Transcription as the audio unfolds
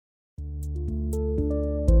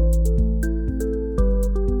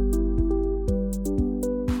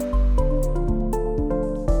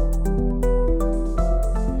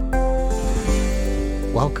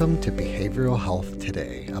Welcome to Behavioral Health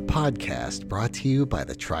Today, a podcast brought to you by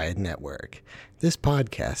the Triad Network. This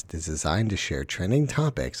podcast is designed to share trending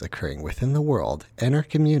topics occurring within the world and our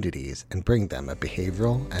communities and bring them a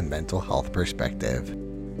behavioral and mental health perspective.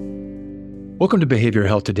 Welcome to Behavioral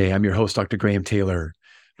Health Today. I'm your host, Dr. Graham Taylor.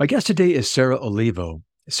 My guest today is Sarah Olivo.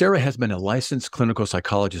 Sarah has been a licensed clinical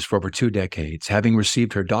psychologist for over 2 decades, having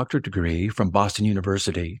received her doctorate degree from Boston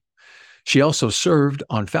University. She also served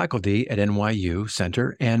on faculty at NYU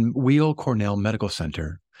Center and Weill Cornell Medical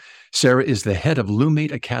Center. Sarah is the head of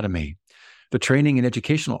LuMate Academy, the training and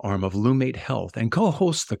educational arm of LuMate Health, and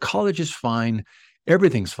co-hosts the College is Fine,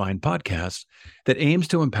 Everything's Fine podcast that aims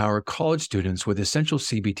to empower college students with essential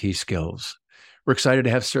CBT skills. We're excited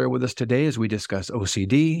to have Sarah with us today as we discuss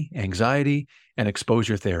OCD, anxiety, and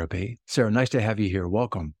exposure therapy. Sarah, nice to have you here.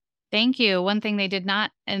 Welcome. Thank you. One thing they did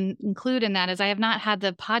not include in that is I have not had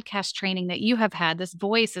the podcast training that you have had. This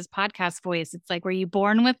voice is podcast voice. It's like, were you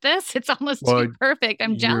born with this? It's almost too perfect.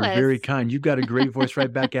 I'm jealous. You're very kind. You've got a great voice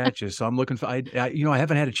right back at you. So I'm looking for, I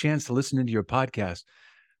haven't had a chance to listen into your podcast,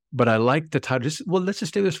 but I like the title. Let's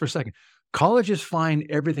just stay with this for a second. College is Fine.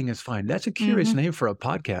 Everything is Fine. That's a curious name for a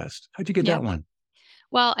podcast. How'd you get that one?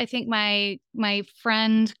 Well, I think my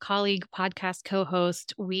friend, colleague, podcast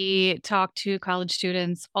co-host, we talk to college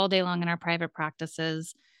students all day long in our private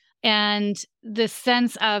practices. And the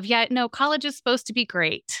sense of, college is supposed to be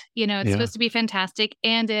great. It's supposed to be fantastic.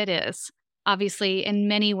 And it is, obviously, in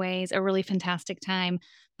many ways, a really fantastic time.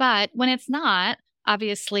 But when it's not,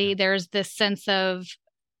 obviously, there's this sense of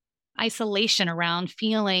isolation around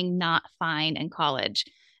feeling not fine in college.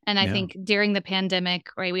 And I think during the pandemic,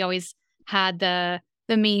 right, we always had the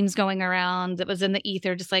memes going around that was in the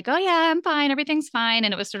ether, just like, oh yeah, I'm fine. Everything's fine.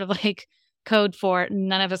 And it was sort of like code for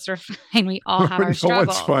none of us are fine. We all have our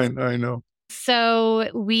struggles. No one's fine. I know. So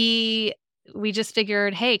we just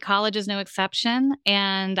figured, hey, college is no exception.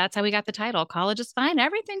 And that's how we got the title. College is fine.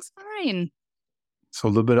 Everything's fine. So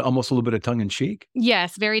almost a little bit of tongue in cheek.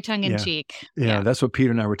 Yes. Very tongue in cheek. Yeah. That's what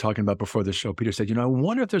Peter and I were talking about before the show. Peter said, I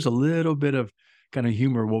wonder if there's a little bit of kind of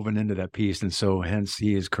humor woven into that piece. And so hence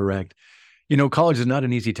he is correct. College is not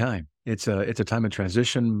an easy time. It's a time of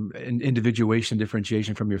transition, individuation,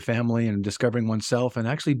 differentiation from your family, and discovering oneself, and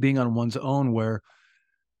actually being on one's own, where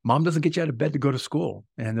mom doesn't get you out of bed to go to school,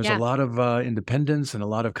 and there's a lot of independence and a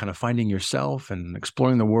lot of kind of finding yourself and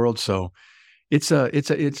exploring the world. So it's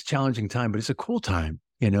a challenging time, but it's a cool time,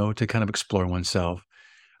 to kind of explore oneself.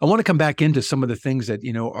 I want to come back into some of the things that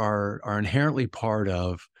are inherently part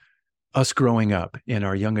of us growing up in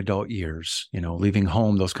our young adult years, leaving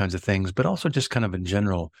home, those kinds of things, but also just kind of in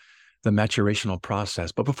general, the maturational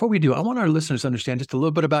process. But before we do, I want our listeners to understand just a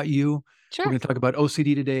little bit about you. Sure. We're going to talk about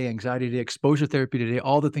OCD today, anxiety today, exposure therapy today,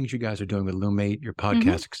 all the things you guys are doing with LuMate, your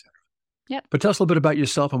podcast, et cetera. Yep. But tell us a little bit about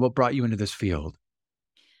yourself and what brought you into this field.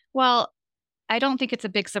 Well, I don't think it's a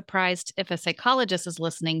big surprise if a psychologist is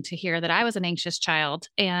listening to hear that I was an anxious child.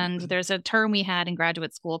 And there's a term we had in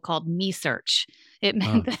graduate school called me search. It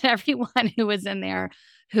meant that everyone who was in there,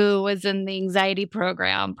 who was in the anxiety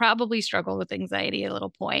program, probably struggled with anxiety at a little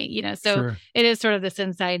point, so Sure. It is sort of this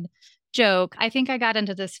inside joke. I think I got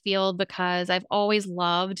into this field because I've always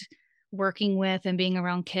loved working with and being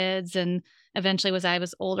around kids. And eventually, as I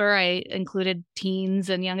was older, I included teens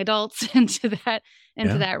and young adults into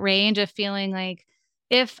that range of feeling like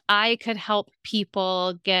if I could help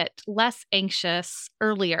people get less anxious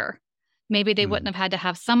earlier, maybe they wouldn't have had to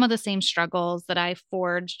have some of the same struggles that I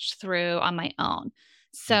forged through on my own.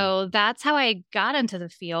 So that's how I got into the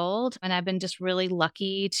field. And I've been just really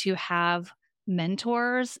lucky to have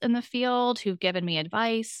mentors in the field who've given me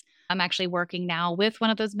advice. I'm actually working now with one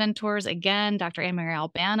of those mentors, again, Dr. Anne-Marie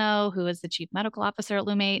Albano, who is the chief medical officer at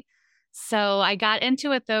LuMate. So I got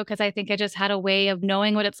into it, though, because I think I just had a way of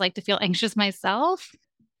knowing what it's like to feel anxious myself.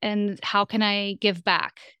 And how can I give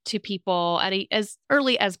back to people as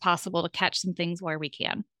early as possible to catch some things where we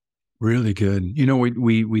can? Really good.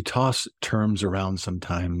 We toss terms around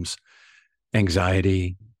sometimes,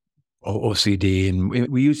 anxiety, OCD, and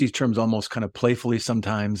we use these terms almost kind of playfully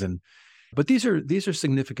sometimes. But these are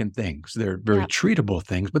significant things. They're very treatable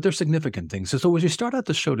things, but they're significant things. So as we start out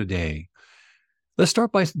the show today, let's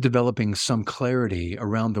start by developing some clarity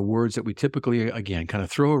around the words that we typically, again, kind of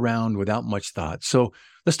throw around without much thought. So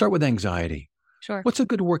let's start with anxiety. Sure. What's a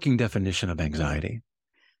good working definition of anxiety?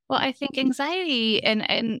 Well, I think anxiety,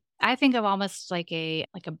 and I think of almost like a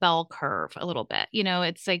bell curve a little bit.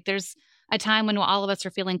 It's like there's a time when all of us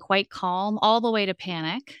are feeling quite calm all the way to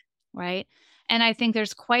panic, right? And I think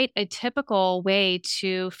there's quite a typical way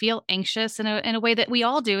to feel anxious in a way that we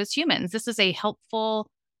all do as humans. This is a helpful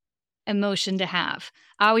emotion to have.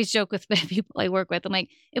 I always joke with the people I work with. I'm like,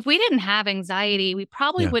 if we didn't have anxiety, we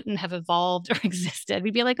probably wouldn't have evolved or existed.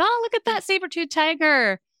 We'd be like, oh, look at that saber-toothed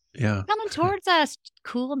tiger Yeah. coming towards us.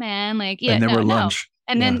 Cool, man. Like, yeah, And then no, we're no. lunch.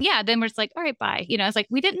 And then, then we're just like, all right, bye. It's like,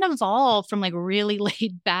 we didn't evolve from like really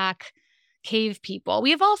laid back cave people.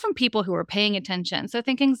 We evolved from people who were paying attention. So I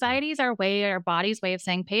think anxiety is our body's way of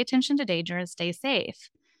saying, pay attention to danger and stay safe.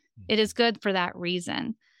 It is good for that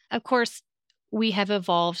reason. Of course, we have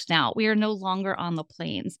evolved now. We are no longer on the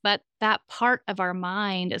plains, but that part of our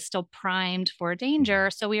mind is still primed for danger.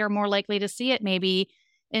 So we are more likely to see it maybe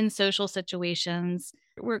in social situations.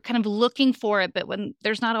 We're kind of looking for it, but when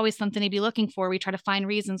there's not always something to be looking for, we try to find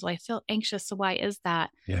reasons. Well, I feel anxious. So why is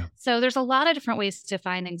that? Yeah. So there's a lot of different ways to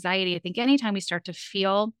find anxiety. I think anytime we start to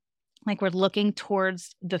feel like we're looking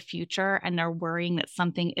towards the future and are worrying that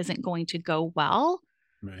something isn't going to go well,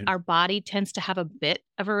 Right. our body tends to have a bit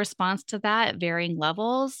of a response to that at varying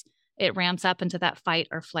levels. It ramps up into that fight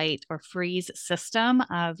or flight or freeze system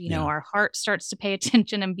of, our heart starts to pay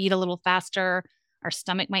attention and beat a little faster. Our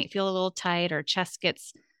stomach might feel a little tight, our chest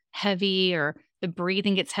gets heavy, or the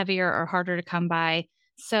breathing gets heavier or harder to come by.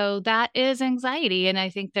 So that is anxiety. And I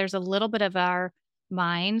think there's a little bit of our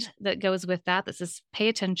mind that goes with that. That says, pay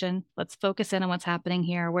attention. Let's focus in on what's happening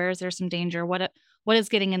here. Where is there some danger? What is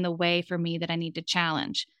getting in the way for me that I need to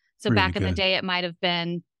challenge? So Really back in the good. day, it might have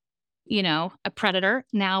been, a predator.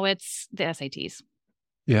 Now it's the SATs.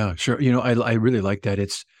 Yeah, sure. I really like that.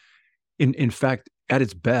 It's in fact, at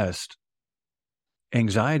its best,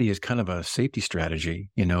 anxiety is kind of a safety strategy.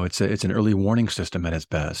 It's an early warning system at its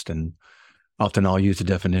best. And often I'll use the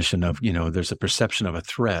definition of, there's a perception of a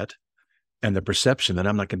threat and the perception that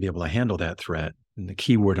I'm not going to be able to handle that threat. And the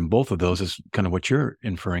key word in both of those is kind of what you're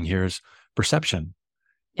inferring here is perception.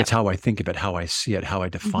 Yep. It's how I think of it, how I see it, how I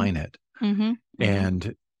define it. Mm-hmm.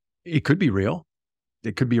 And it could be real.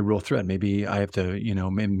 It could be a real threat. Maybe I have to,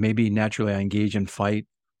 maybe naturally I engage in fight,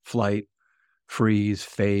 flight, freeze,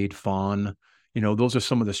 fade, fawn. Those are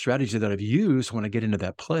some of the strategies that I've used when I get into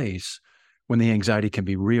that place when the anxiety can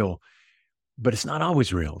be real. But it's not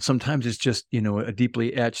always real. Sometimes it's just, a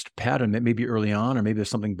deeply etched pattern that maybe early on, or maybe there's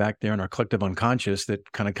something back there in our collective unconscious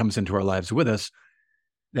that kind of comes into our lives with us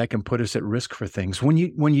that can put us at risk for things. When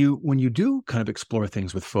you do kind of explore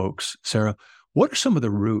things with folks, Sarah, what are some of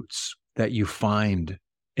the roots that you find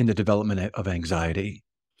in the development of anxiety?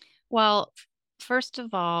 Well, first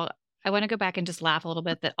of all, I want to go back and just laugh a little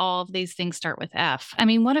bit that all of these things start with F. I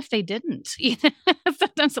mean, what if they didn't?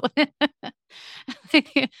 Sometimes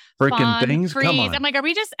Freaking things, freeze. come on. I'm like, are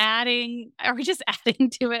we just adding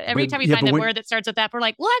to it? Every time we find a word that starts with F, we're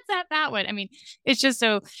like, what's that one? I mean, it's just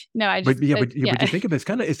so, no, I just. But you think of it,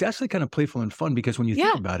 it's actually kind of playful and fun because when you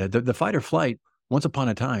think about it, the fight or flight, once upon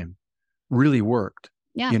a time, really worked.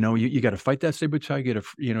 Yeah. You got to fight that saber tiger.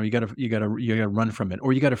 You got to run from it,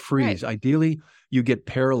 or you got to freeze. Right. Ideally, you get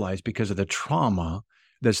paralyzed because of the trauma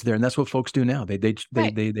that's there, and that's what folks do now.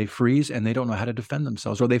 They freeze and they don't know how to defend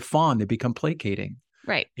themselves, or they fawn. They become placating.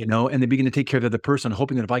 Right. And they begin to take care of the other person,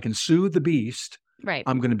 hoping that if I can soothe the beast, right,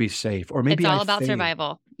 I'm going to be safe. Or maybe it's all about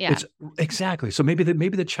survival. Yeah. Exactly. So maybe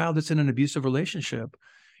the child that's in an abusive relationship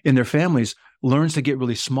in their families learns to get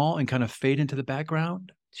really small and kind of fade into the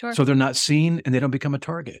background. Sure. So they're not seen and they don't become a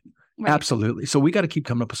target. Right. Absolutely. So we got to keep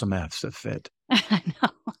coming up with some Fs that fit. I know.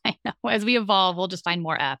 As we evolve, we'll just find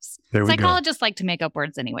more Fs. Psychologists like to make up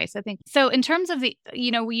words anyway. So I think, so in terms of the,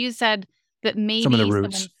 you said that maybe some of the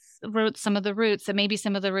roots, and maybe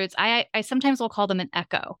some of the roots, I sometimes will call them an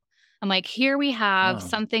echo. I'm like, here we have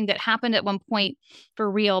something that happened at one point for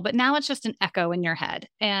real, but now it's just an echo in your head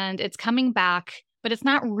and it's coming back. But it's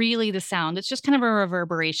not really the sound. It's just kind of a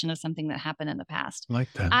reverberation of something that happened in the past. I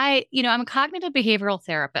like that. I'm a cognitive behavioral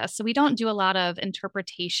therapist. So we don't do a lot of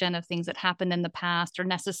interpretation of things that happened in the past or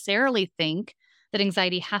necessarily think that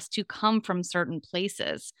anxiety has to come from certain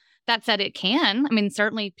places. That said, it can. I mean,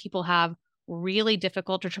 certainly people have really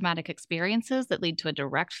difficult or traumatic experiences that lead to a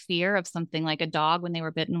direct fear of something like a dog when they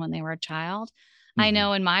were bitten when they were a child. Mm-hmm. I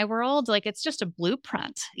know in my world, like it's just a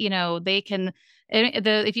blueprint. They can,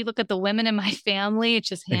 if you look at the women in my family, it's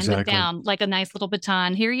just handed down like a nice little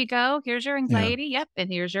baton. Here you go. Here's your anxiety. Yep. And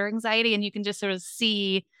here's your anxiety. And you can just sort of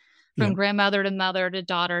see from grandmother to mother to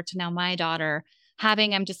daughter to now my daughter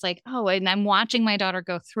I'm just like, and I'm watching my daughter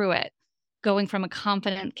go through it, going from a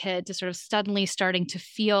confident kid to sort of suddenly starting to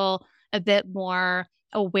feel a bit more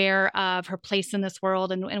aware of her place in this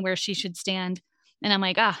world and where she should stand. And I'm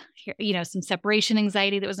like, here, some separation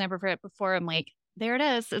anxiety that was never before. I'm like, there it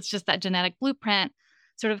is. It's just that genetic blueprint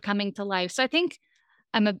sort of coming to life. So I think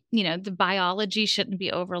the biology shouldn't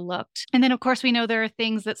be overlooked. And then of course we know there are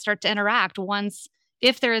things that start to interact once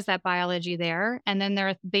if there is that biology there. And then there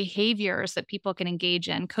are behaviors that people can engage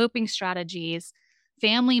in, coping strategies,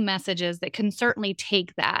 family messages that can certainly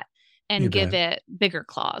take that You and give bet. it bigger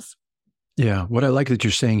claws. Yeah. What I like that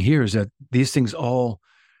you're saying here is that these things all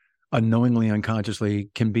unknowingly, unconsciously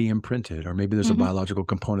can be imprinted, or maybe there's a Mm-hmm. biological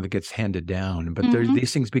component that gets handed down, but Mm-hmm.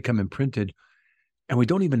 these things become imprinted and we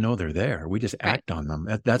don't even know they're there. We just Right. act on them.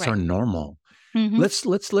 That's Right. our normal. Mm-hmm.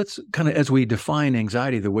 Let's kind of, as we define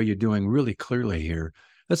anxiety the way you're doing really clearly here,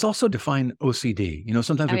 let's also define OCD.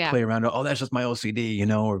 Sometimes Oh, we yeah. play around, oh, that's just my OCD,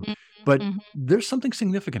 Mm-hmm. but Mm-hmm. there's something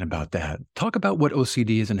significant about that. Talk about what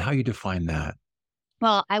OCD is and how you define that.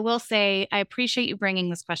 Well, I will say I appreciate you bringing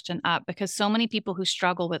this question up because so many people who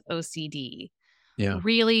struggle with OCD Yeah.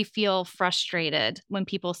 really feel frustrated when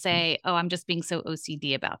people say, "Oh, I'm just being so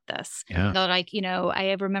OCD about this." Yeah. They're like,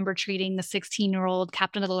 I remember treating the 16-year-old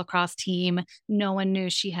captain of the lacrosse team. No one knew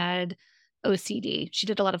she had OCD. She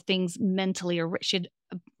did a lot of things mentally, or she had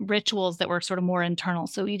rituals that were sort of more internal.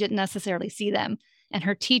 So you didn't necessarily see them. And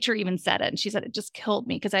her teacher even said it. And she said, it just killed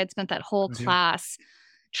me because I had spent that whole Oh, dear. class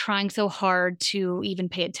trying so hard to even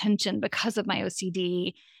pay attention because of my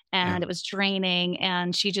OCD. Yeah. And it was draining.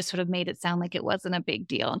 And she just sort of made it sound like it wasn't a big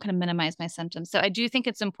deal and kind of minimized my symptoms. So I do think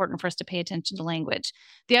it's important for us to pay attention to language.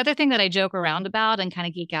 The other thing that I joke around about and kind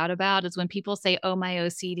of geek out about is when people say, oh, my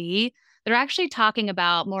OCD, they're actually talking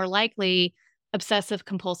about more likely obsessive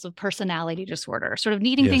compulsive personality disorder, sort of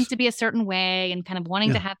needing things Yes. to be a certain way and kind of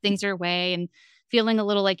wanting to Yeah. have things your way and feeling a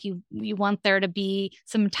little like you want there to be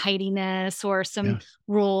some tidiness or some Yeah.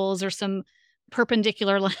 rules or some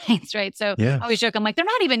perpendicular lines, right? So I Yes. always joke, I'm like, they're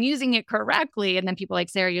not even using it correctly. And then people are like,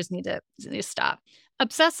 Sarah, you just need to stop.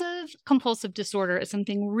 Obsessive compulsive disorder is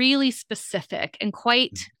something really specific and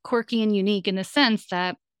quite quirky and unique in the sense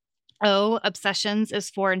that obsessions is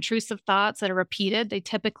for intrusive thoughts that are repeated. They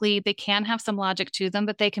can have some logic to them,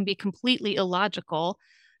 but they can be completely illogical.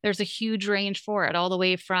 There's a huge range for it, all the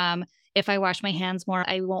way from if I wash my hands more,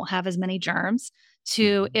 I won't have as many germs,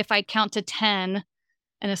 to if I count to 10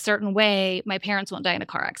 in a certain way, my parents won't die in a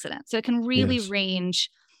car accident. So it can really Yes. range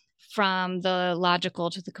from the logical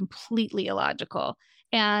to the completely illogical.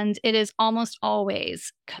 And it is almost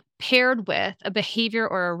always paired with a behavior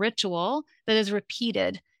or a ritual that is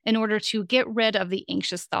repeated in order to get rid of the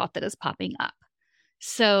anxious thought that is popping up.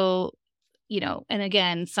 So, and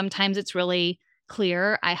again, sometimes it's really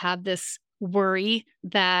clear. I have this worry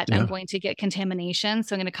that I'm Yeah. going to get contamination.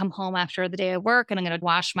 So I'm going to come home after the day of work and I'm going to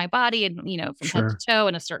wash my body and, from head to Sure. toe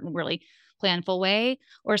in a certain really planful way.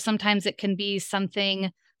 Or sometimes it can be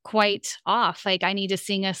something quite off. Like I need to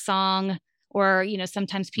sing a song or,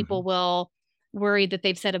 sometimes people will worry that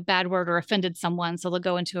they've said a bad word or offended someone. So they'll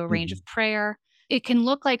go into a range of prayer. It can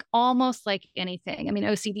look like almost like anything. I mean,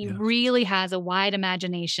 OCD Yes. really has a wide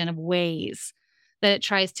imagination of ways that it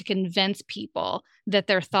tries to convince people that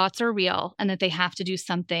their thoughts are real and that they have to do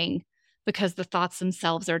something because the thoughts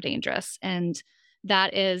themselves are dangerous. And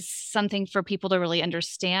that is something for people to really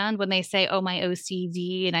understand when they say, oh, my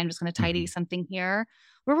OCD, and I'm just going to tidy something here.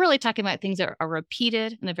 We're really talking about things that are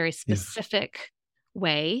repeated in a very specific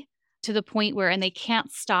way to the point where, and they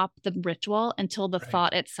can't stop the ritual until the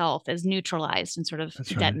thought itself is neutralized and sort of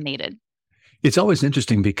detonated. It's always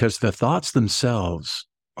interesting because the thoughts themselves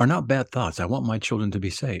are not bad thoughts. I want my children to be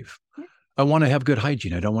safe. Yeah. I want to have good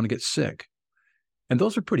hygiene. I don't want to get sick. And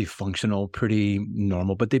those are pretty functional, pretty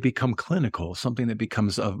normal, but they become clinical, something that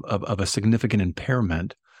becomes of a significant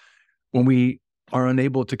impairment when we are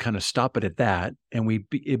unable to kind of stop it at that. And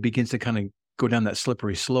it begins to kind of go down that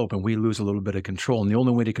slippery slope and we lose a little bit of control. And the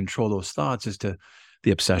only way to control those thoughts is the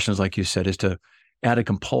obsessions, like you said, is to add a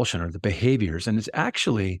compulsion or the behaviors. And it's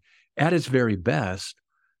actually at its very best,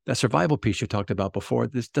 that survival piece you talked about before,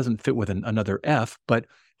 this doesn't fit with another F, but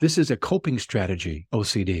this is a coping strategy,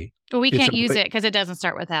 OCD. Well, we can't use it because it doesn't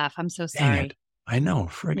start with F. I'm so sorry. Dang it. I know.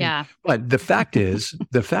 Friggin'. Yeah. But the fact is,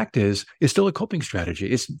 it's still a coping strategy.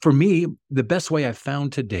 It's, for me, the best way I've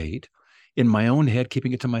found to date in my own head,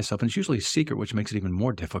 keeping it to myself, and it's usually secret, which makes it even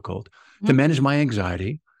more difficult to manage my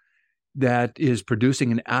anxiety that is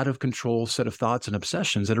producing an out of control set of thoughts and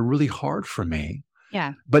obsessions that are really hard for me.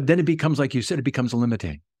 Yeah. But then it becomes, like you said, it becomes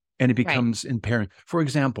limiting. And it becomes impairing. For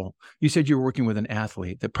example, you said you were working with an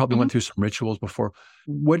athlete that probably went through some rituals before.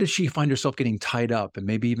 Where does she find herself getting tied up and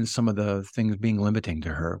maybe even some of the things being limiting to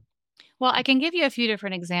her? Well, I can give you a few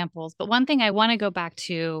different examples, but one thing I want to go back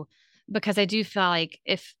to, because I do feel like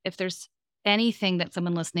if there's anything that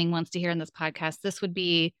someone listening wants to hear in this podcast, this would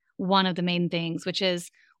be one of the main things, which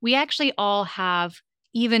is we actually all have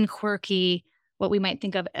even quirky, what we might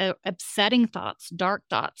think of upsetting thoughts, dark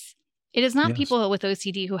thoughts. It is not people with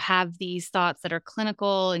OCD who have these thoughts that are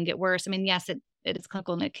clinical and get worse. I mean, yes, it is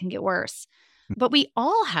clinical and it can get worse. But we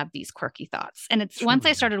all have these quirky thoughts. And it's Sure. once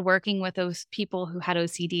I started working with those people who had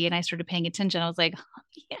OCD and I started paying attention, I was like, oh,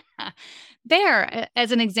 yeah, there.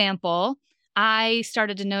 As an example, I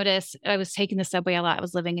started to notice I was taking the subway a lot. I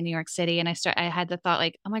was living in New York City and I had the thought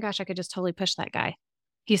like, oh my gosh, I could just totally push that guy.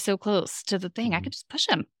 He's so close to the thing. I could just push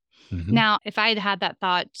him. Now, if I had that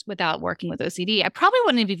thought without working with OCD, I probably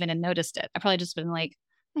wouldn't have even noticed it. I probably just been like,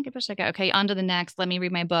 I could push that guy. Okay, on to the next. Let me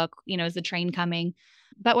read my book. Is the train coming?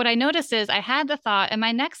 But what I noticed is I had the thought, and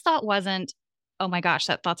my next thought wasn't, oh my gosh,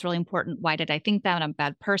 that thought's really important. Why did I think that? I'm a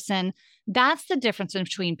bad person. That's the difference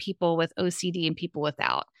between people with OCD and people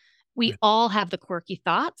without. We all have the quirky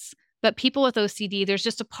thoughts, but people with OCD, there's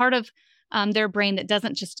just a part of their brain that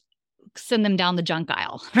doesn't just send them down the junk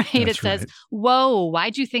aisle, right? That's It says, whoa,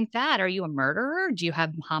 why'd you think that? Are you a murderer? Do you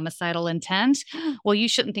have homicidal intent? Well, you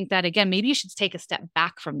shouldn't think that again. Maybe you should take a step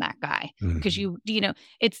back from that guy because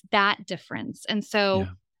it's that difference. And so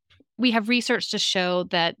we have research to show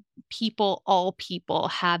that all people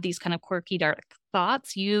have these kind of quirky, dark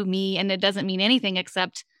thoughts, you, me, and it doesn't mean anything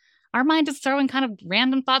except our mind is throwing kind of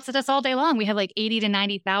random thoughts at us all day long. We have like 80 to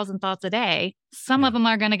 90,000 thoughts a day. Some of them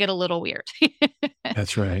are going to get a little weird.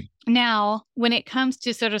 That's right. Now, when it comes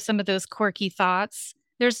to sort of some of those quirky thoughts,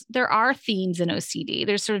 there are themes in OCD.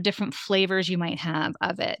 There's sort of different flavors you might have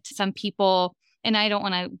of it. Some people, and I don't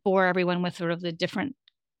want to bore everyone with sort of the different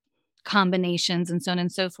combinations and so on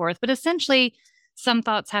and so forth, but essentially some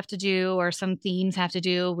thoughts have to do, or some themes have to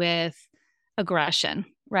do with aggression,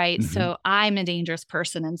 right? So I'm a dangerous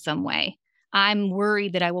person in some way. I'm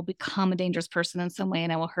worried that I will become a dangerous person in some way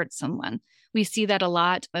and I will hurt someone. We see that a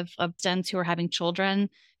lot of students who are having children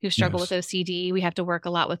who struggle with OCD. We have to work a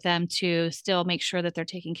lot with them to still make sure that they're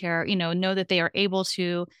taking care, know that they are able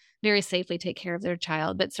to very safely take care of their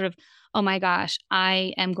child, but sort of, oh my gosh,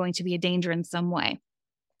 I am going to be a danger in some way.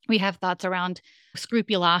 We have thoughts around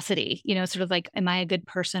scrupulosity, sort of like, am I a good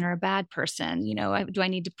person or a bad person? Do I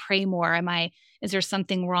need to pray more? Is there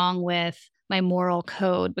something wrong with my moral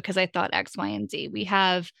code because I thought X, Y, and Z? We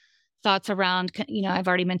have thoughts around, I've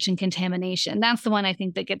already mentioned contamination. That's the one I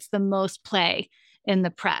think that gets the most play in the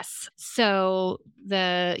press. So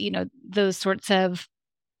those sorts of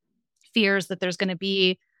fears that there's going to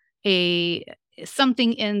be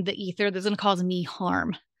something in the ether that's going to cause me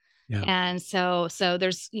harm. Yeah. And so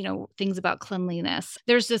there's, things about cleanliness.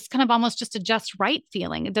 There's this kind of almost just a just right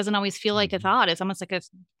feeling. It doesn't always feel like a thought. It's almost like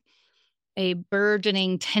a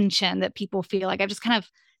burgeoning tension that people feel like I just kind of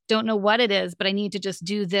don't know what it is, but I need to just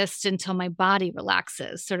do this until my body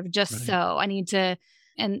relaxes, sort of just so I need to.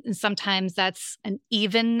 And sometimes that's an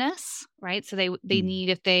evenness, right? So they need,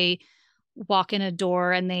 if they walk in a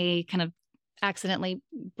door and they kind of accidentally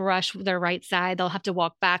brush their right side, they'll have to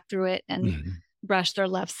walk back through it and brush their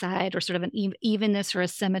left side, or sort of an evenness or a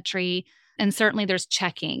symmetry. And certainly there's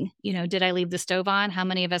checking, did I leave the stove on? How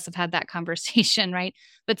many of us have had that conversation, right?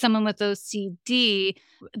 But someone with OCD,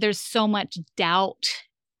 there's so much doubt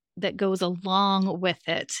that goes along with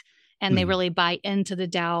it. And they really buy into the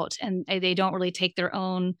doubt, and they don't really take their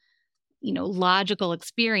own, logical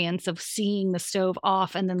experience of seeing the stove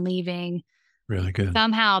off and then leaving. Really good.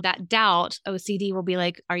 Somehow that doubt, OCD will be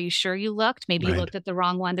like, are you sure you looked? Maybe you looked at the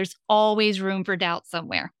wrong one. There's always room for doubt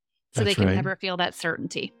somewhere. So they can never feel that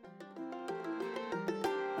certainty.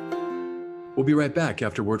 We'll be right back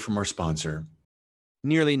after word from our sponsor.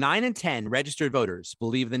 Nearly 9 in 10 registered voters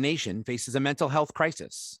believe the nation faces a mental health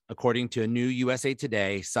crisis, according to a new USA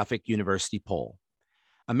Today Suffolk University poll.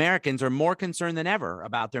 Americans are more concerned than ever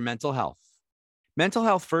about their mental health. Mental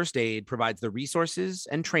health first aid provides the resources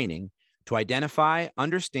and training to identify,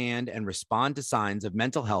 understand, and respond to signs of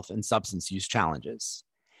mental health and substance use challenges.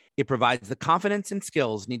 It provides the confidence and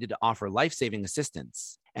skills needed to offer life-saving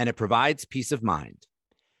assistance, and it provides peace of mind.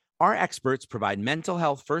 Our experts provide mental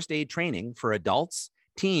health first aid training for adults,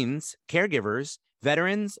 teens, caregivers,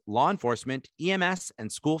 veterans, law enforcement, EMS,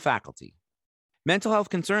 and school faculty. Mental health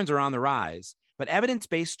concerns are on the rise, but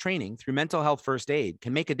evidence-based training through mental health first aid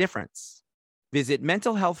can make a difference. Visit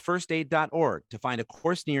mentalhealthfirstaid.org to find a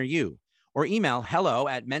course near you, or email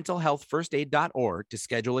hello@mentalhealthfirstaid.org to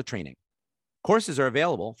schedule a training. Courses are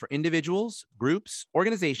available for individuals, groups,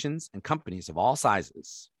 organizations, and companies of all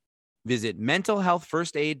sizes. Visit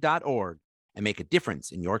mentalhealthfirstaid.org and make a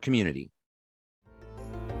difference in your community.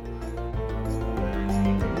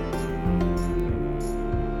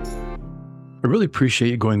 I really appreciate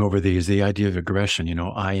you going over these. The idea of aggression,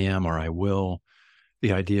 I am or I will.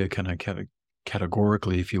 The idea kind of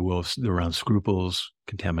categorically, if you will, around scruples,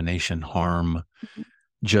 contamination, harm,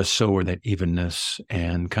 just so, or that evenness,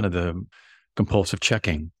 and kind of the compulsive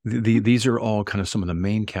checking. These are all kind of some of the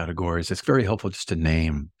main categories. It's very helpful just to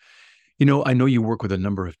name. I know you work with a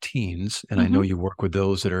number of teens, and I know you work with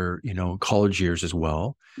those that are, college years as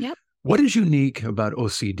well. Yep. What is unique about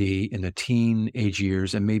OCD in the teen age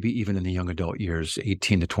years and maybe even in the young adult years,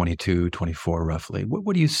 18 to 22, 24, roughly?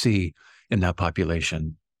 What do you see in that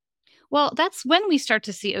population? Well, that's when we start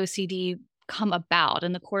to see OCD come about.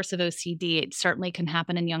 In the course of OCD, it certainly can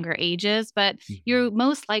happen in younger ages, but you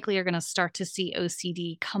most likely are going to start to see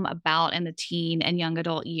OCD come about in the teen and young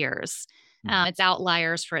adult years. It's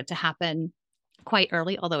outliers for it to happen quite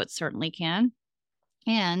early, although it certainly can.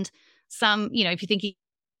 And some, if you think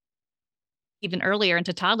even earlier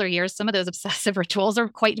into toddler years, some of those obsessive rituals are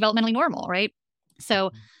quite developmentally normal, right?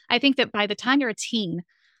 So I think that by the time you're a teen,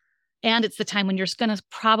 and it's the time when you're going to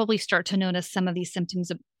probably start to notice some of these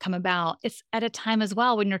symptoms come about, it's at a time as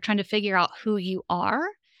well when you're trying to figure out who you are,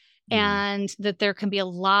 and that there can be a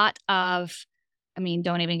lot of,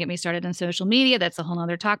 don't even get me started on social media. That's a whole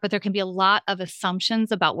nother talk, but there can be a lot of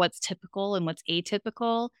assumptions about what's typical and what's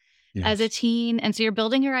atypical as a teen. And so you're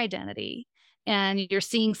building your identity and you're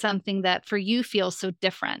seeing something that for you feels so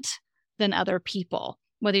different than other people,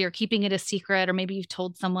 whether you're keeping it a secret or maybe you've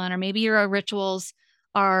told someone, or maybe your rituals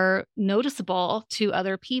are noticeable to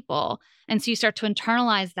other people. And so you start to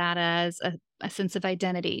internalize that as a sense of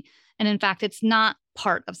identity. And in fact, it's not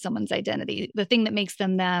part of someone's identity. The thing that makes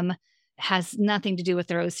them them has nothing to do with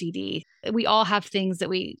their OCD. We all have things that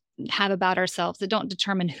we have about ourselves that don't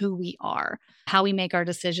determine who we are, how we make our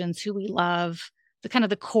decisions, who we love, the kind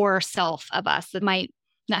of the core self of us that might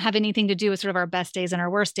not have anything to do with sort of our best days and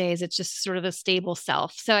our worst days. It's just sort of a stable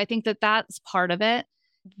self. So I think that that's part of it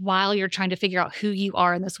while you're trying to figure out who you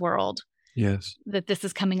are in this world. Yes. That this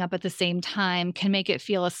is coming up at the same time can make it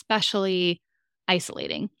feel especially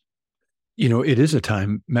isolating. It is a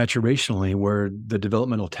time maturationally where the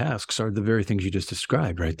developmental tasks are the very things you just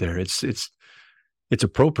described right there. It's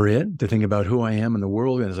appropriate to think about who I am in the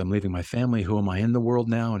world as I'm leaving my family. Who am I in the world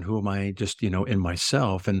now? And who am I just, in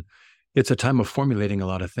myself? And it's a time of formulating a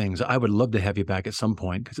lot of things. I would love to have you back at some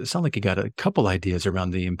point because it sounds like you got a couple ideas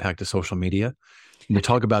around the impact of social media. And you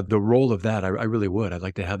talk about the role of that. I really would. I'd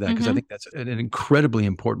like to have that because I think that's an incredibly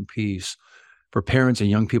important piece for parents and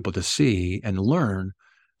young people to see and learn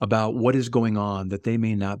about what is going on that they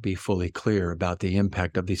may not be fully clear about the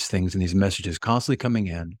impact of these things and these messages constantly coming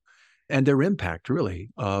in and their impact really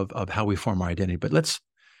of how we form our identity. But let's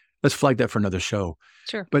flag that for another show.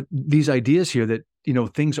 Sure. But these ideas here that,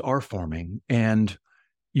 things are forming, and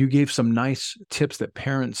you gave some nice tips that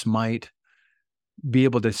parents might be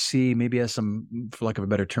able to see maybe as some, for lack of a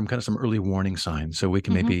better term, kind of some early warning signs so we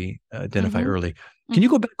can maybe identify early. Can you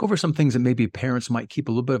go back over some things that maybe parents might keep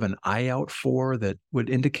a little bit of an eye out for that would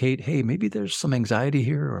indicate, hey, maybe there's some anxiety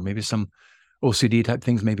here or maybe some OCD type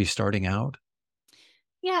things maybe starting out?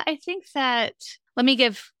 Yeah, I think that, let me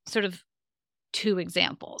give sort of two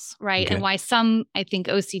examples, right? Okay. And why some, I think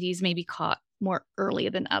OCDs may be caught more early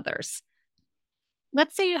than others.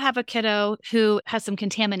 Let's say you have a kiddo who has some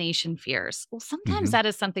contamination fears. Well, sometimes that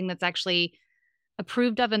is something that's actually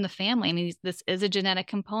approved of in the family. I mean, this is a genetic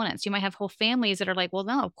component. So you might have whole families that are like, well,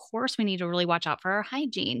 no, of course we need to really watch out for our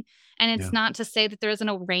hygiene. And it's not to say that there isn't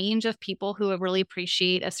a range of people who really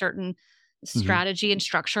appreciate a certain strategy and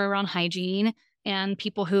structure around hygiene and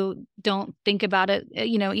people who don't think about it,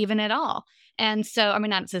 even at all. And so,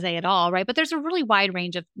 not to say at all, right? But there's a really wide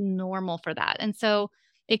range of normal for that. And so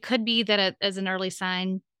it could be that as an early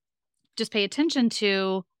sign, just pay attention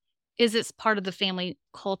to, is this part of the family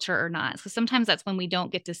culture or not? So sometimes that's when we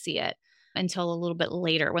don't get to see it until a little bit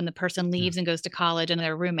later, when the person leaves and goes to college and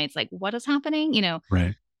their roommate's like, what is happening?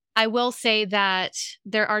 Right. I will say that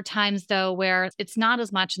there are times, though, where it's not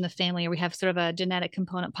as much in the family, or we have sort of a genetic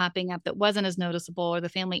component popping up that wasn't as noticeable, or the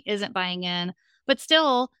family isn't buying in, but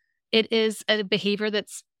still it is a behavior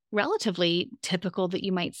that's relatively typical that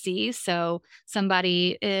you might see. So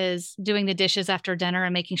somebody is doing the dishes after dinner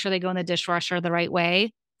and making sure they go in the dishwasher the right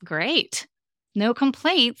way. Great. No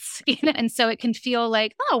complaints. And so it can feel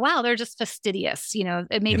like, oh, wow, they're just fastidious.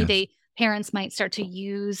 Maybe parents might start to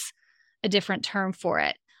use a different term for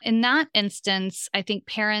it. In that instance, I think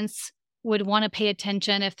parents would want to pay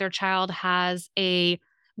attention if their child has a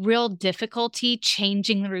real difficulty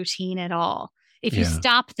changing the routine at all. If you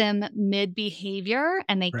stop them mid-behavior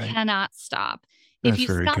and they cannot stop. If you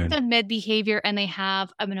stop them mid-behavior and they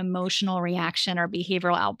have an emotional reaction or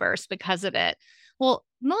behavioral outburst because of it, well,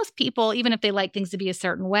 most people, even if they like things to be a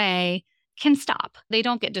certain way, can stop. They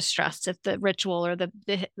don't get distressed if the ritual or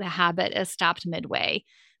the habit is stopped midway.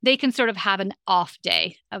 They can sort of have an off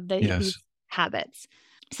day of these habits.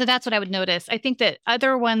 So that's what I would notice. I think that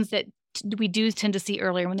other ones that we do tend to see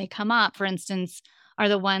earlier when they come up, for instance, are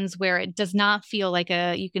the ones where it does not feel like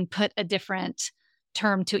you can put a different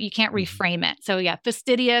term to it. You can't reframe it. So yeah,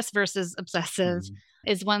 fastidious versus obsessive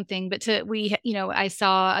is one thing. But I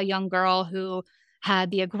saw a young girl who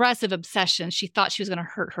had the aggressive obsession. She thought she was going to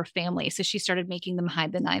hurt her family. So she started making them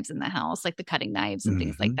hide the knives in the house, like the cutting knives and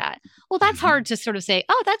things like that. Well, that's hard to sort of say,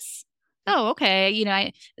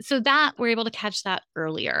 okay. So that we're able to catch that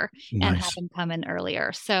earlier and have them come in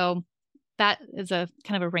earlier. So that is a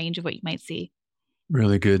kind of a range of what you might see.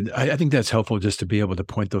 Really good. I think that's helpful just to be able to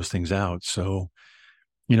point those things out. So,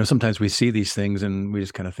 sometimes we see these things and we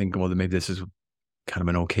just kind of think, well, maybe this is kind of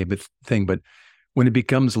an okay thing. But when it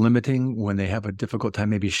becomes limiting, when they have a difficult time,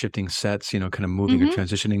 maybe shifting sets, kind of moving or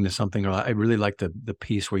transitioning to something, or I really like the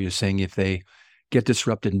piece where you're saying if they get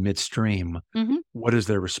disrupted midstream, what is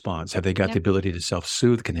their response? Have they got the ability to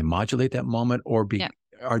self-soothe? Can they modulate that moment? Or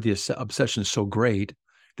are the obsessions so great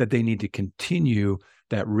that they need to continue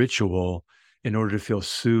that ritual in order to feel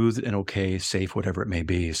soothed and okay, safe, whatever it may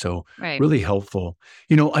be? So really helpful.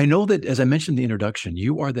 I know that, as I mentioned in the introduction,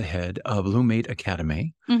 you are the head of Lumate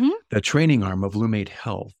Academy, the training arm of Lumate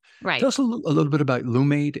Health. Right. Tell us a little bit about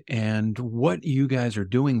Lumate and what you guys are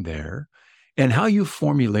doing there and how you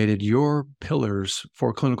formulated your pillars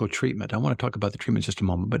for clinical treatment. I want to talk about the treatment in just a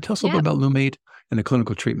moment, but tell us a little bit about Lumate and the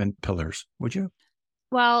clinical treatment pillars, would you?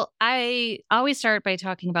 Well, I always start by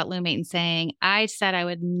talking about Lumate and saying, I said I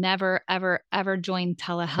would never, ever, ever join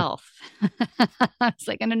telehealth. It's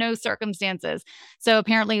like under no circumstances. So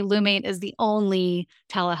apparently Lumate is the only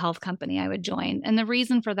telehealth company I would join. And the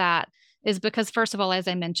reason for that is because, first of all, as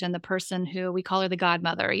I mentioned, the person who we call her the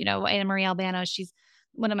godmother, Anna Marie Albano, she's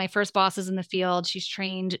one of my first bosses in the field. She's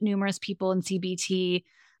trained numerous people in CBT.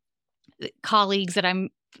 Colleagues that I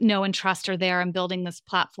know and trust are there. I'm building this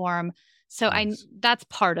platform. So that's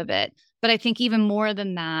part of it. But I think even more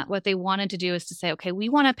than that, what they wanted to do is to say, okay, we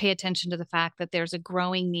want to pay attention to the fact that there's a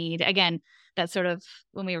growing need. Again, that sort of,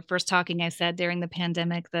 when we were first talking, I said during the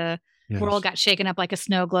pandemic, the world got shaken up like a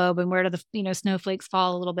snow globe, and where do the snowflakes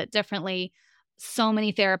fall a little bit differently. So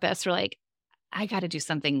many therapists were like, I got to do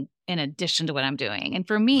something in addition to what I'm doing. And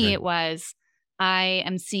for me, it was, I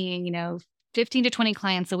am seeing, 15 to 20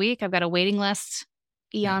 clients a week. I've got a waiting list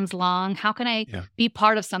eons long. How can I be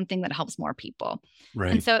part of something that helps more people?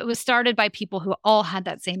 Right. And so it was started by people who all had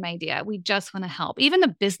that same idea. We just want to help. Even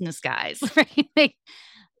the business guys, right? They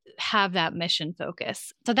have that mission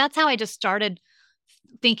focus. So that's how I just started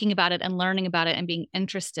thinking about it and learning about it and being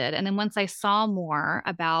interested. And then once I saw more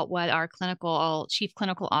about what our chief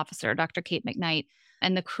clinical officer, Dr. Kate McKnight,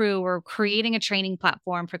 and the crew were creating a training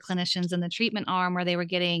platform for clinicians in the treatment arm where they were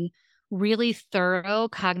getting really thorough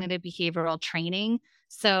cognitive behavioral training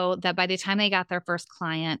so that by the time they got their first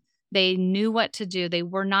client, they knew what to do. They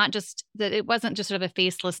were not just that it wasn't just sort of a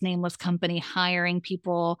faceless, nameless company hiring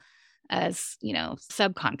people as,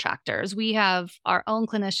 subcontractors. We have our own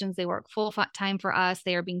clinicians. They work full time for us.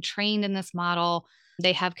 They are being trained in this model.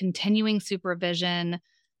 They have continuing supervision.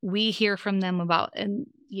 We hear from them about,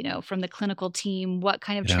 from the clinical team, what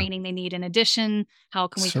kind of training they need in addition. How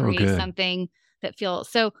can we create something that feels,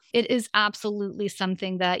 so it is absolutely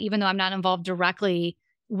something that even though I'm not involved directly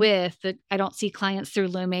with I don't see clients through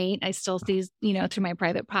Lumate. I still see, through my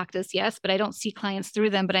private practice. Yes. But I don't see clients through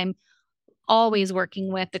them, but I'm always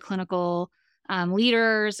working with the clinical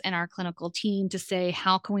leaders and our clinical team to say,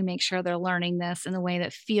 how can we make sure they're learning this in a way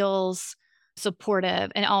that feels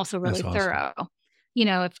supportive and also really thorough?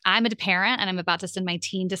 If I'm a parent and I'm about to send my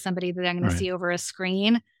teen to somebody that I'm going to see over a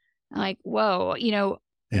screen, I'm like, whoa,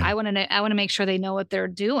 I want to make sure they know what they're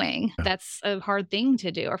doing. That's a hard thing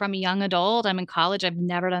to do. Or if I'm a young adult, I'm in college, I've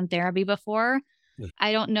never done therapy before.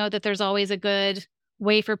 I don't know that there's always a good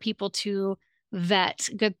way for people to vet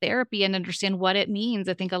good therapy and understand what it means.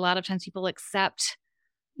 I think a lot of times people accept,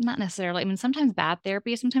 not necessarily, sometimes bad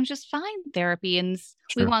therapy, sometimes just fine therapy. And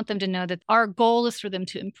we want them to know that our goal is for them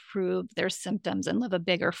to improve their symptoms and live a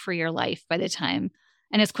bigger, freer life by the time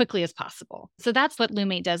and as quickly as possible. So that's what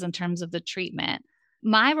Lumate does in terms of the treatment.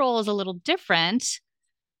 My role is a little different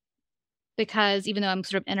because even though I'm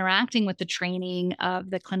sort of interacting with the training of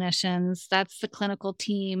the clinicians, that's the clinical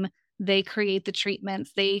team. They create the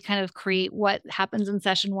treatments. They kind of create what happens in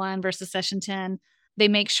session 1 versus session 10. They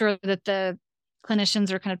make sure that the clinicians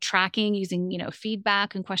are kind of tracking using,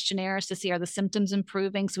 feedback and questionnaires to see are the symptoms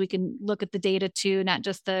improving so we can look at the data too, not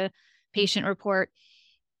just the patient report.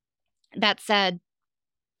 That said,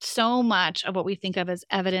 so much of what we think of as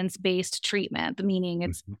evidence-based treatment, meaning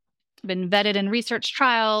it's been vetted in research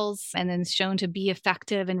trials and then shown to be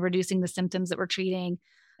effective in reducing the symptoms that we're treating.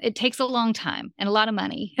 It takes a long time and a lot of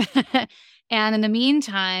money. And in the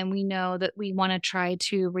meantime, we know that we want to try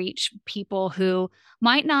to reach people who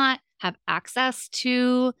might not have access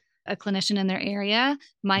to a clinician in their area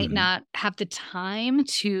might not have the time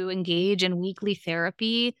to engage in weekly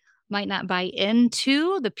therapy, might not buy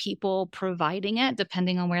into the people providing it,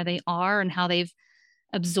 depending on where they are and how they've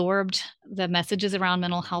absorbed the messages around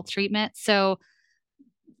mental health treatment. So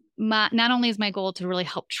not only is my goal to really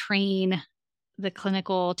help train the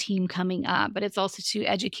clinical team coming up, but it's also to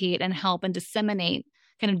educate and help and disseminate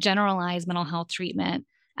kind of generalized mental health treatment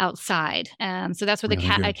outside. So that's where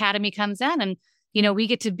the academy comes in. And, we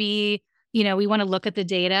get to be, we want to look at the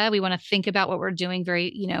data. We want to think about what we're doing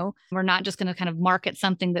we're not just going to kind of market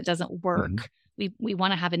something that doesn't work. We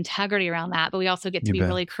want to have integrity around that, but we also get to be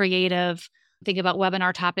really creative, think about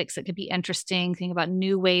webinar topics that could be interesting, think about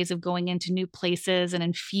new ways of going into new places and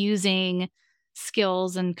infusing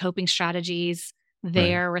skills and coping strategies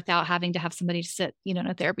there without having to have somebody sit, in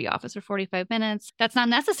a therapy office for 45 minutes. That's not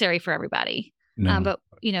necessary for everybody. No. But,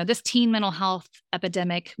 this teen mental health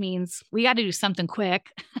epidemic means we got to do something quick.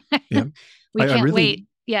 Yeah. We can't wait.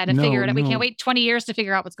 Yeah. To figure it out. We can't wait 20 years to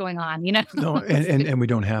figure out what's going on, No, and we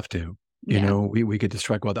don't have to. We get to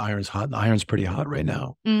strike while the iron's hot. The iron's pretty hot right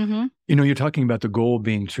now. Mm-hmm. You're talking about the goal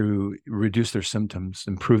being to reduce their symptoms,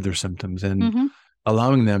 improve their symptoms, and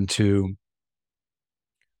allowing them to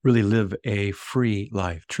really live a free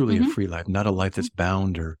life, truly a free life, not a life that's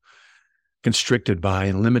bound or constricted by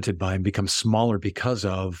and limited by and become smaller because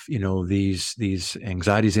of, these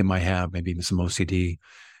anxieties they might have, maybe even some OCD.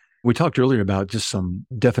 We talked earlier about just some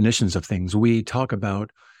definitions of things. We talk about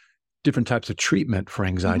different types of treatment for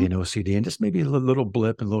anxiety and OCD, and just maybe a little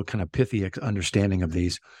blip and a little kind of pithy understanding of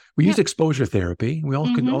these. We use exposure therapy. We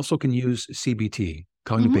also can use CBT,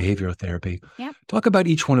 cognitive behavioral therapy. Yep. Talk about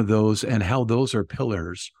each one of those and how those are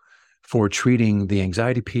pillars for treating the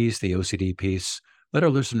anxiety piece, the OCD piece. Let our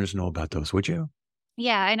listeners know about those, would you?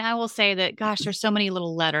 Yeah. And I will say that, gosh, there's so many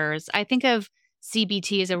little letters. I think of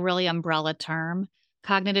CBT as a really umbrella term.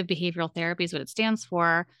 Cognitive behavioral therapy is what it stands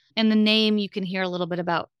for. In the name, you can hear a little bit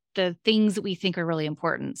about the things that we think are really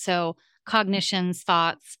important. So cognitions,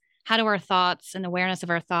 thoughts, how do our thoughts and awareness of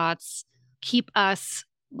our thoughts keep us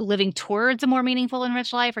living towards a more meaningful and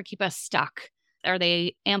rich life or keep us stuck? Are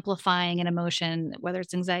they amplifying an emotion, whether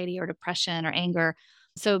it's anxiety or depression or anger?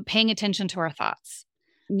 So paying attention to our thoughts,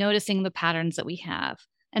 noticing the patterns that we have.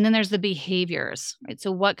 And then there's the behaviors, right?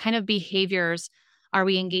 So what kind of behaviors are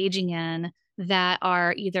we engaging in that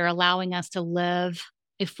are either allowing us to live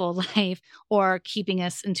a full life or keeping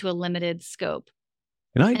us into a limited scope?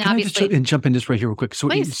 Can I just jump in just right here real quick? So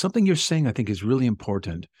something you're saying I think is really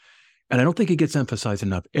important. And I don't think it gets emphasized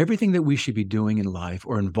enough. Everything that we should be doing in life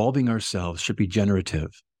or involving ourselves should be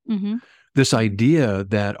generative. This idea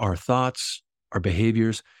that our thoughts, our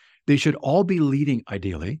behaviors, they should all be leading,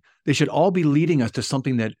 ideally, they should all be leading us to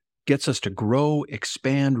something that gets us to grow,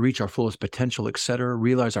 expand, reach our fullest potential, et cetera,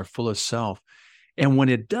 realize our fullest self. And when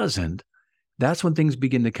it doesn't, that's when things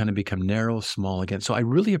begin to kind of become narrow, small again. So I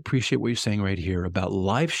really appreciate what you're saying right here about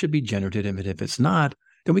life should be generative. And if it's not,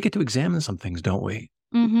 then we get to examine some things, don't we?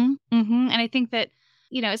 And I think that,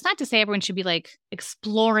 it's not to say everyone should be like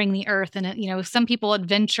exploring the earth. And, some people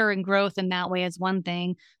adventure and growth in that way is one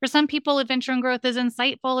thing. For some people, adventure and growth is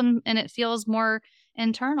insightful and it feels more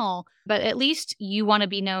internal. But at least you want to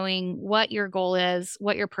be knowing what your goal is,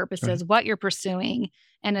 what your purpose is, what you're pursuing.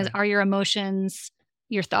 And are your emotions,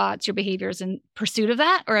 your thoughts, your behaviors in pursuit of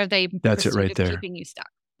that? Or are they keeping you stuck?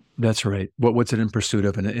 That's right. What's it in pursuit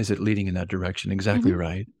of? And is it leading in that direction? Exactly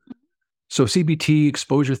right. So CBT,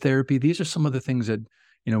 exposure therapy, these are some of the things that,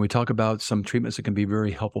 we talk about, some treatments that can be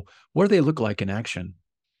very helpful. What do they look like in action?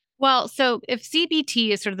 Well, so if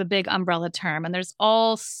CBT is sort of the big umbrella term, and there's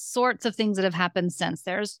all sorts of things that have happened since.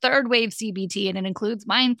 There's third wave CBT, and it includes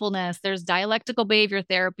mindfulness. There's dialectical behavior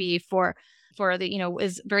therapy for the,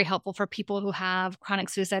 is very helpful for people who have chronic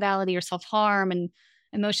suicidality or self-harm and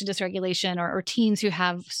emotion dysregulation or teens who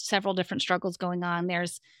have several different struggles going on.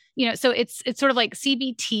 There's, so it's sort of like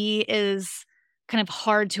CBT is kind of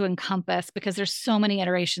hard to encompass because there's so many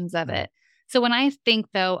iterations of it. So when I think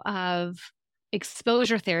though of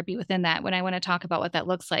exposure therapy within that, when I want to talk about what that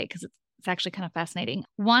looks like, because it's actually kind of fascinating.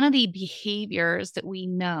 One of the behaviors that we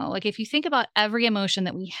know, like if you think about every emotion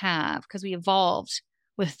that we have, because we evolved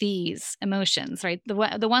with these emotions, right? The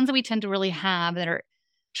ones that we tend to really have that are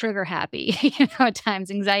trigger happy, at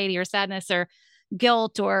times anxiety or sadness or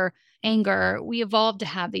guilt or anger, we evolved to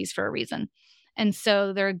have these for a reason. And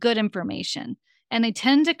so they're good information. And they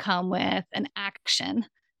tend to come with an action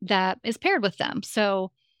that is paired with them.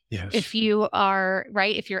 So if you are,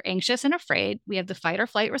 if you're anxious and afraid, we have the fight or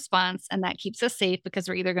flight response, and that keeps us safe because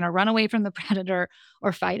we're either going to run away from the predator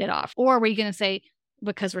or fight it off. Or we're going to say,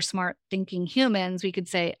 because we're smart thinking humans, we could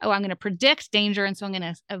say, oh, I'm going to predict danger. And so I'm going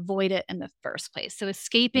to avoid it in the first place. So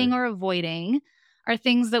escaping or avoiding are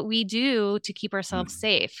things that we do to keep ourselves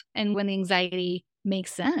safe. And when the anxiety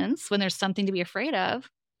makes sense, when there's something to be afraid of,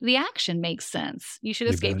 the action makes sense. You should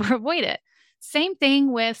escape or avoid it. Same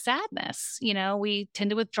thing with sadness. We tend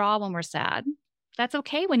to withdraw when we're sad. That's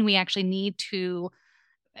okay when we actually need to,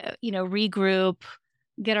 regroup,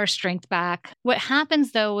 get our strength back. What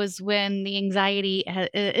happens though is when the anxiety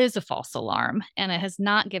is a false alarm and it has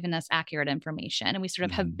not given us accurate information, and we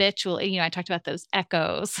sort of habitually, I talked about those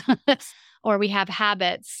echoes, or we have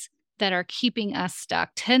habits that are keeping us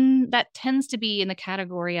stuck. That tends to be in the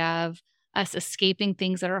category of us escaping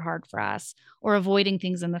things that are hard for us or avoiding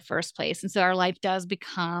things in the first place. And so our life does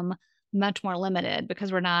become much more limited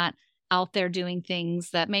because we're not out there doing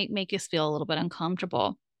things that make us feel a little bit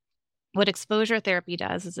uncomfortable. What exposure therapy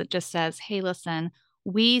does is it just says, hey, listen,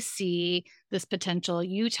 we see this potential.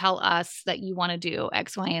 You tell us that you want to do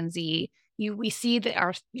X, Y, and Z. We see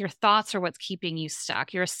that your thoughts are what's keeping you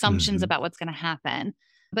stuck, your assumptions about what's going to happen.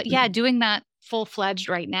 But yeah, doing that full-fledged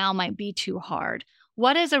right now might be too hard.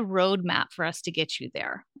 What is a roadmap for us to get you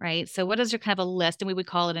there, right? So what is your kind of a list? And we would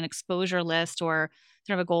call it an exposure list or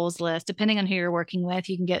sort of a goals list, depending on who you're working with.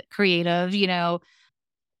 You can get creative,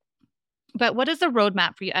 but what is the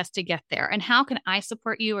roadmap for us to get there? And how can I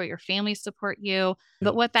support you or your family support you?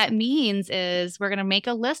 But what that means is we're going to make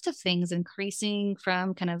a list of things increasing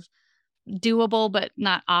from kind of doable, but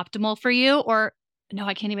not optimal for you. Or no,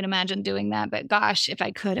 I can't even imagine doing that. But gosh, if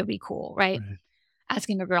I could, it'd be cool, right?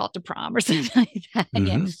 Asking a girl out to prom or something like that.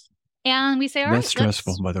 And we say, all right. That's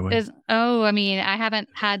stressful, by the way. I haven't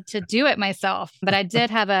had to do it myself, but I did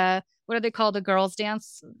have what are they called? A girls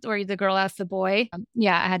dance where the girl asks the boy.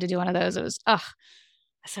 I had to do one of those. It was,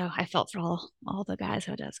 so I felt for all the guys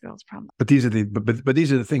who does girls prom. But these are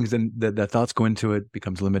the things then that thoughts go into it,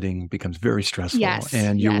 becomes limiting, becomes very stressful. Yes,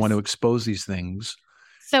 and you want to expose these things.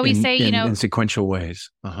 So we say, in sequential ways.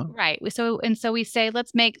 Right. So we say,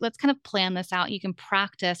 let's kind of plan this out. You can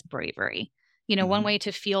practice bravery. One way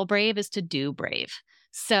to feel brave is to do brave.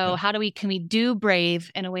 So can we do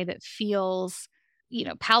brave in a way that feels,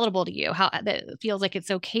 palatable to you, how that feels like it's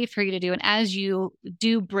okay for you to do. And as you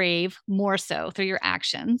do brave more so through your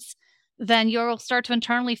actions, then you'll start to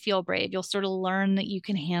internally feel brave. You'll sort of learn that you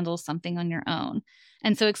can handle something on your own.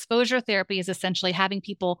 And so exposure therapy is essentially having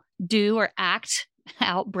people do or act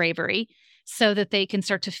out bravery so that they can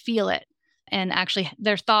start to feel it. And actually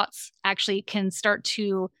their thoughts actually can start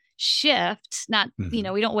to shift. Not, we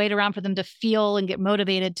don't wait around for them to feel and get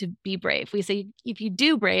motivated to be brave. We say, if you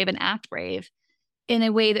do brave and act brave in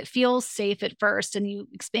a way that feels safe at first, and you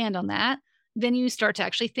expand on that, then you start to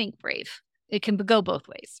actually think brave. It can go both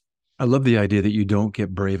ways. I love the idea that you don't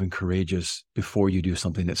get brave and courageous before you do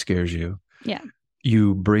something that scares you. Yeah.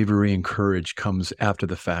 Bravery and courage comes after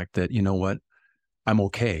the fact that, you know what, I'm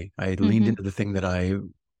okay. I leaned into the thing that I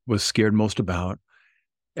was scared most about,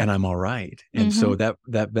 and I'm all right. And so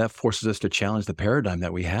that forces us to challenge the paradigm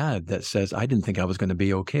that we had that says, I didn't think I was going to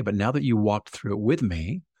be okay. But now that you walked through it with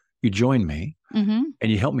me, you joined me, and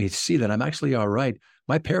you helped me see that I'm actually all right.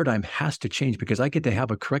 My paradigm has to change because I get to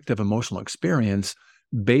have a corrective emotional experience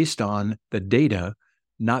based on the data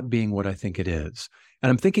not being what I think it is.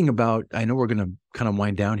 And I'm thinking about, I know we're going to kind of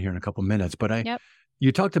wind down here in a couple of minutes, but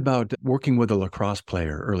you talked about working with a lacrosse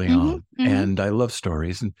player early on, and I love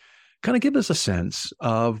stories, and kind of give us a sense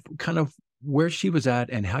of kind of where she was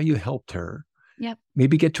at and how you helped her. Yep.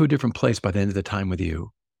 Maybe get to a different place by the end of the time with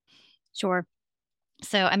you. Sure.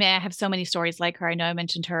 So, I have so many stories like her. I know I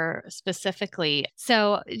mentioned her specifically.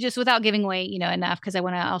 So just without giving away, enough, because I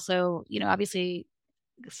want to also, obviously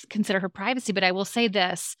consider her privacy, but I will say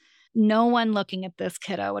this, no one looking at this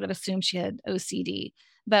kiddo would have assumed she had OCD.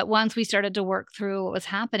 But once we started to work through what was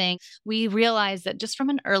happening, we realized that just from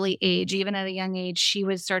an early age, even at a young age, she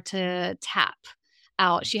would start to tap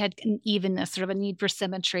out. She had an evenness, sort of a need for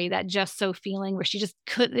symmetry, that just so feeling where she just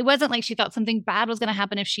couldn't, it wasn't like she thought something bad was going to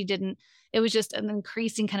happen if she didn't. It was just an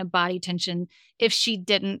increasing kind of body tension if she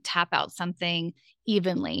didn't tap out something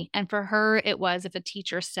evenly. And for her, it was if a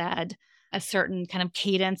teacher said a certain kind of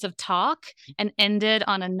cadence of talk and ended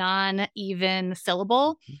on a non-even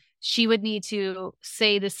syllable, she would need to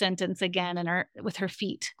say the sentence again with her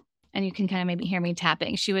feet. And you can kind of maybe hear me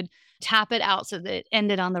tapping. She would tap it out so that it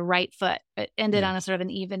ended on the right foot. It ended on a sort of an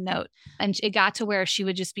even note. And it got to where she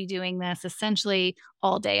would just be doing this essentially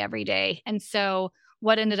all day, every day. And so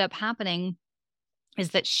what ended up happening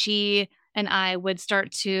is that she and I would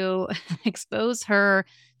start to expose her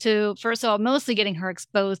to, first of all, mostly getting her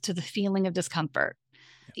exposed to the feeling of discomfort.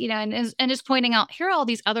 and just pointing out, here are all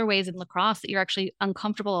these other ways in lacrosse that you're actually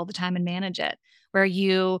uncomfortable all the time and manage it, where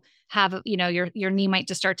you have, your knee might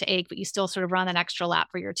just start to ache, but you still sort of run an extra lap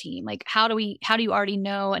for your team. Like, how do you already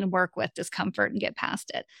know and work with discomfort and get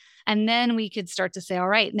past it? And then we could start to say, all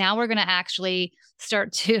right, now we're going to actually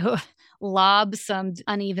start to lob some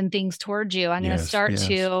uneven things towards you. I'm going to start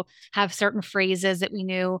to have certain phrases that we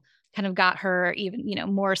knew kind of got her even,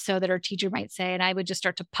 more so that her teacher might say, and I would just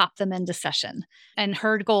start to pop them into session. And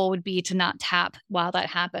her goal would be to not tap while that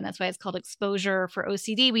happened. That's why it's called exposure. For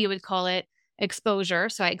OCD, we would call it exposure.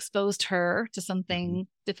 So I exposed her to something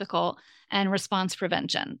difficult, and response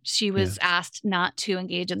prevention. She was asked not to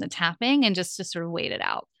engage in the tapping and just to sort of wait it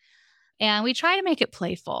out. And we try to make it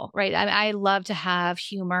playful, right? I love to have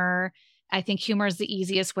humor. I think humor is the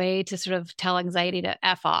easiest way to sort of tell anxiety to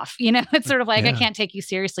F off. It's sort of like, I can't take you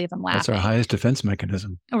seriously if I'm laughing. That's our highest defense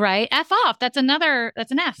mechanism. Right? F off. That's an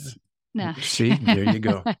F. No. See, there you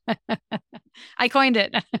go. I coined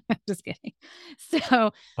it. Just kidding.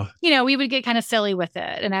 So, we would get kind of silly with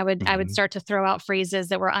it. And I would start to throw out phrases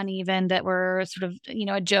that were uneven, that were sort of,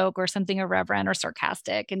 a joke or something irreverent or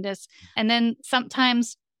sarcastic. And then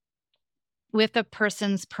sometimes, with the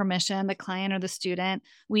person's permission, the client or the student,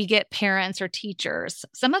 we get parents or teachers,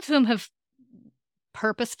 some of whom have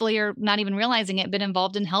purposefully or not even realizing it, been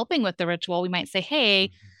involved in helping with the ritual. We might say,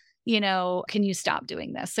 hey, can you stop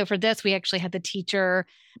doing this? So for this, we actually had the teacher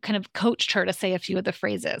kind of coached her to say a few of the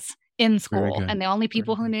phrases in school. And the only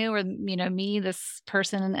people who knew were, me, this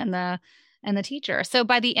person, and the teacher. So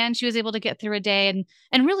by the end, she was able to get through a day.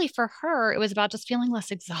 And really for her, it was about just feeling less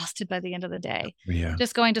exhausted by the end of the day,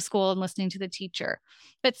 just going to school and listening to the teacher.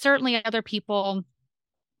 But certainly other people,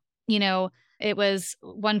 it was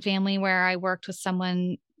one family where I worked with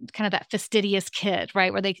someone, kind of that fastidious kid,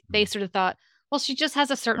 right? Where they sort of thought, well, she just has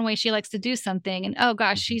a certain way she likes to do something. And, oh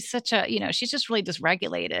gosh, she's such a, she's just really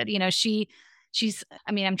dysregulated. She's,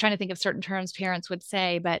 I'm trying to think of certain terms parents would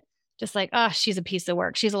say, but just like, oh, she's a piece of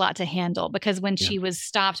work. She's a lot to handle, because when she was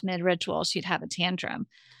stopped mid-ritual, she'd have a tantrum.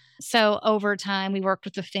 So over time, we worked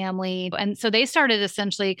with the family. And so they started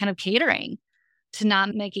essentially kind of catering to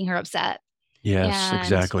not making her upset. Yes,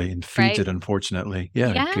 exactly. And feeds it, unfortunately.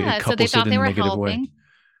 It so they thought they were helping. Way.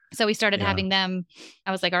 So we started having them.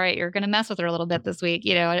 I was like, all right, you're going to mess with her a little bit this week,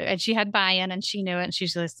 and she had buy-in and she knew it. And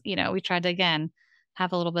she's just, we tried to, again,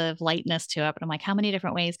 have a little bit of lightness to it. But I'm like, how many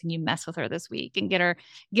different ways can you mess with her this week and get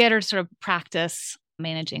her sort of practice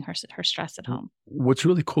managing her stress at home? What's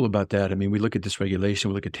really cool about that, we look at dysregulation,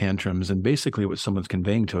 we look at tantrums, and basically what someone's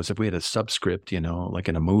conveying to us, if we had a subscript, like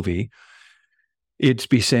in a movie, it's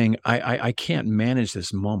be saying, I can't manage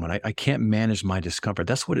this moment. I can't manage my discomfort.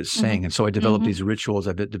 That's what it's saying. And so I develop these rituals,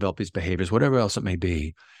 I've developed these behaviors, whatever else it may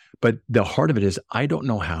be. But the heart of it is, I don't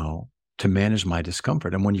know how to manage my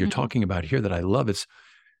discomfort. And when you're talking about here that I love,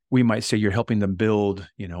 we might say you're helping them build,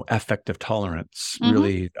 affective tolerance.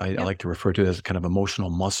 Really, I like to refer to it as kind of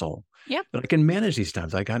emotional muscle. But I can manage these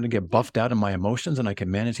times. I kind of get buffed out of my emotions, and I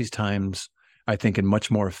can manage these times, I think, in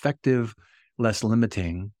much more effective, less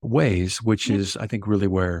limiting ways, which is, I think, really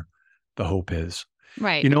where the hope is.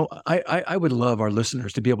 Right. I would love our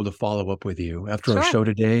listeners to be able to follow up with you after our show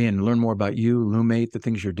today and learn more about you, Lumate, the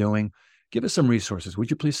things you're doing. Give us some resources.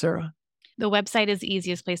 Would you please, Sarah? The website is the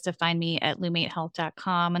easiest place to find me, at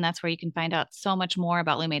lumatehealth.com. And that's where you can find out so much more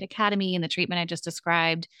about Lumate Academy and the treatment I just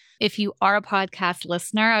described. If you are a podcast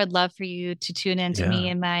listener, I would love for you to tune in to me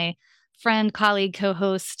and my friend, colleague,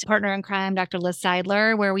 co-host, partner in crime, Dr. Liz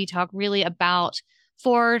Seidler, where we talk really about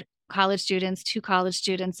to college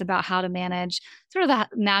students about how to manage sort of the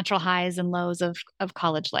natural highs and lows of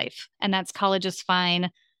college life. And that's College is Fine.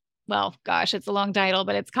 Well, gosh, it's a long title,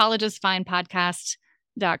 but it's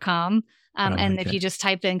collegeisfine.podcast.com. And if you just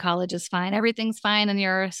type in College is Fine, everything's fine in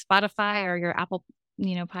your Spotify or your Apple,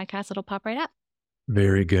 podcast, it'll pop right up.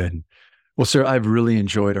 Very good. Well, sir, I've really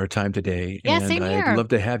enjoyed our time today. Yeah, and same here. I'd love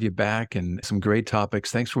to have you back, and some great topics.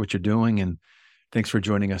 Thanks for what you're doing, and thanks for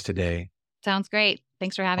joining us today. Sounds great.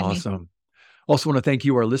 Thanks for having me. Awesome. Also want to thank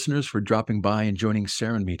you, our listeners, for dropping by and joining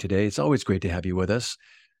Sarah and me today. It's always great to have you with us.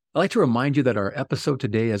 I'd like to remind you that our episode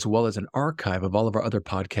today, as well as an archive of all of our other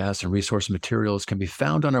podcasts and resource materials, can be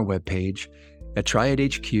found on our webpage at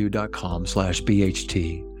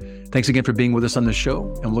triadhq.com/BHT. Thanks again for being with us on the show,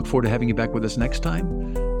 and look forward to having you back with us next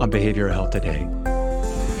time on Behavioral Health Today.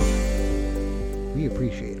 We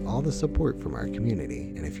appreciate all the support from our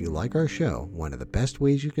community, and if you like our show, one of the best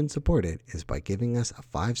ways you can support it is by giving us a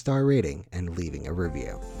 5-star rating and leaving a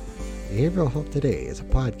review. Behavioral Health Today is a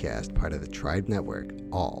podcast part of the Tribe Network,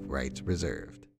 all rights reserved.